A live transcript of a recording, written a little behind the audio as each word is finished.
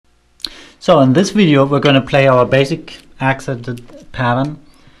So in this video we're going to play our basic accented pattern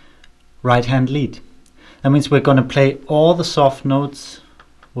right hand lead. That means we're going to play all the soft notes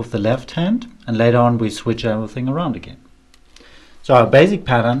with the left hand, and later on we switch everything around again. So our basic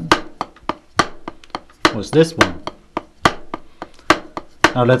pattern was this one.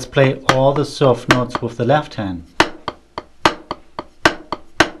 Now let's play all the soft notes with the left hand.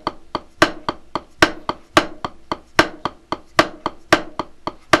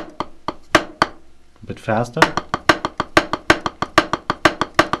 A bit faster.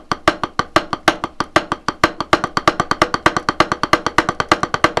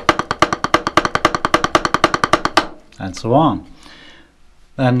 And so on.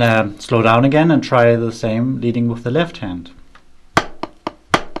 Then slow down again and try the same, leading with the left hand.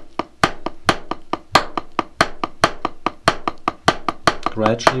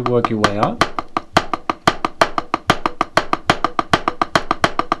 Gradually work your way up.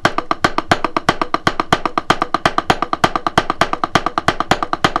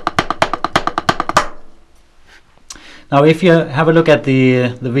 Now if you have a look at the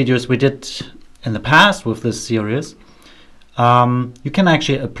videos we did in the past with this series, you can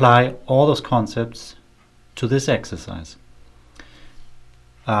actually apply all those concepts to this exercise.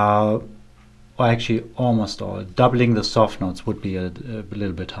 Or actually almost all. Doubling the soft notes would be a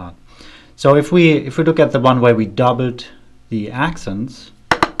little bit hard. So if we look at the one where we doubled the accents,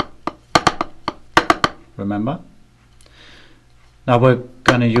 remember? Now we're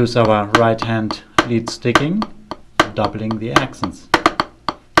going to use our right hand lead sticking, doubling the accents.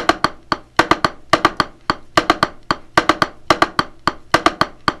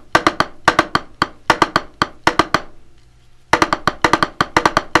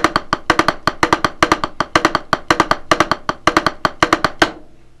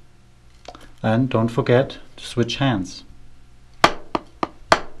 And don't forget to switch hands.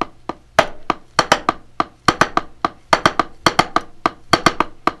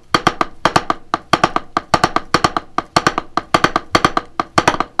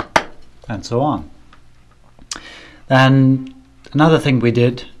 And so on. Then another thing we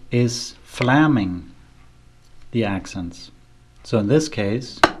did is flamming the accents. So in this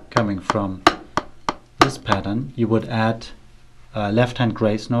case, coming from this pattern, you would add left hand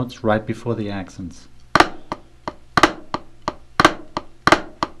grace notes right before the accents.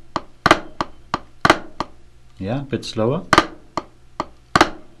 Yeah, a bit slower.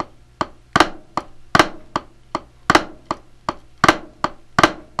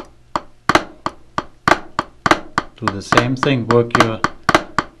 Do the same thing, work your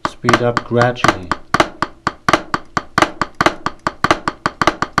speed up gradually.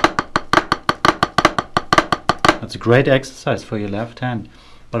 That's a great exercise for your left hand,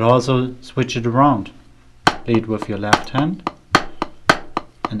 but also switch it around. Lead with your left hand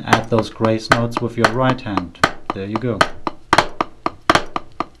and add those grace notes with your right hand. There you go.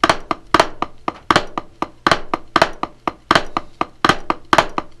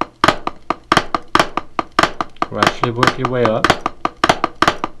 Gradually work your way up.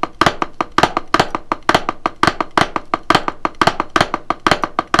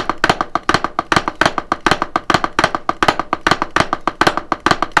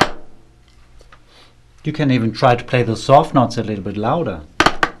 You can even try to play the soft notes a little bit louder.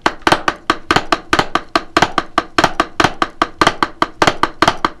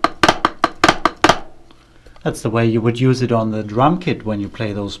 That's the way you would use it on the drum kit when you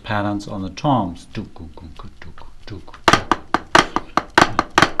play those patterns on the toms.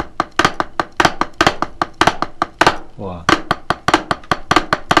 Or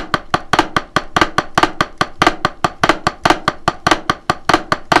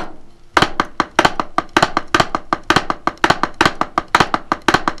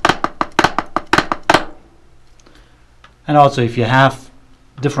and also, if you have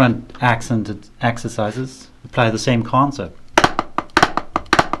different accented exercises, apply the same concept.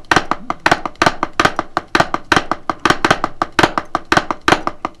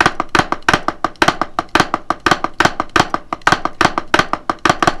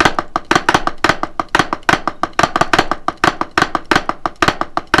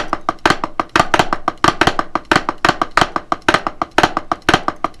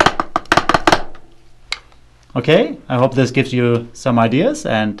 Okay, I hope this gives you some ideas,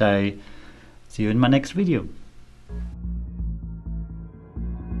 and I see you in my next video.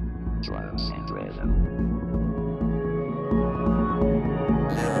 Drums and rhythm.